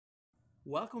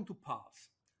Welcome to Pulse,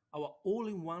 our all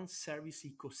in one service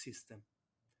ecosystem.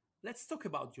 Let's talk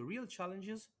about your real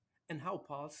challenges and how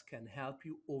Pulse can help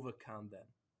you overcome them.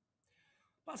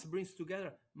 Pulse brings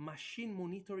together machine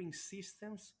monitoring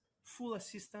systems, full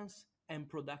assistance, and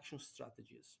production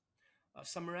strategies,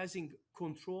 summarizing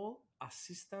control,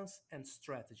 assistance, and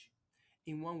strategy.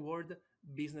 In one word,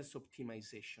 business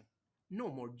optimization. No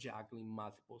more juggling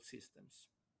multiple systems.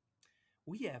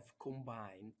 We have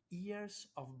combined years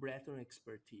of Breton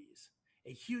expertise,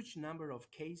 a huge number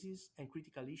of cases and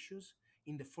critical issues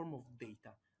in the form of data,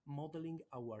 modeling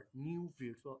our new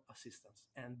virtual assistants.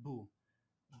 And boom,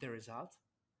 the result?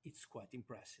 It's quite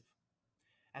impressive.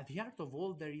 At the heart of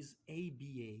all, there is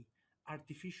ABA,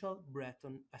 Artificial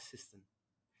Breton Assistant.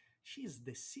 She is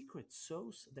the secret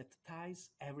sauce that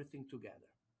ties everything together.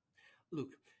 Look,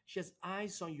 she has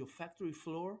eyes on your factory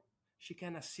floor. She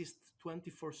can assist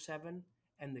 24/7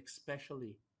 and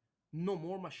especially no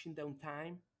more machine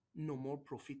downtime, no more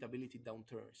profitability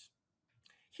downturns.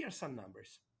 Here are some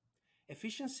numbers.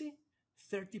 Efficiency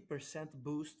 30%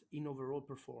 boost in overall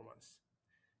performance.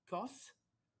 Costs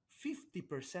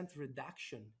 50%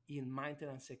 reduction in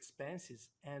maintenance expenses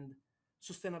and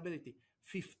sustainability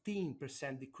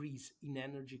 15% decrease in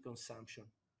energy consumption.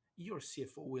 Your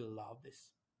CFO will love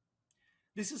this.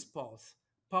 This is Pulse,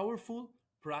 powerful,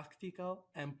 practical,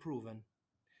 and proven.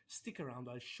 Stick around,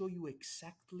 I'll show you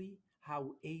exactly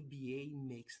how ABA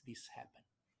makes this happen.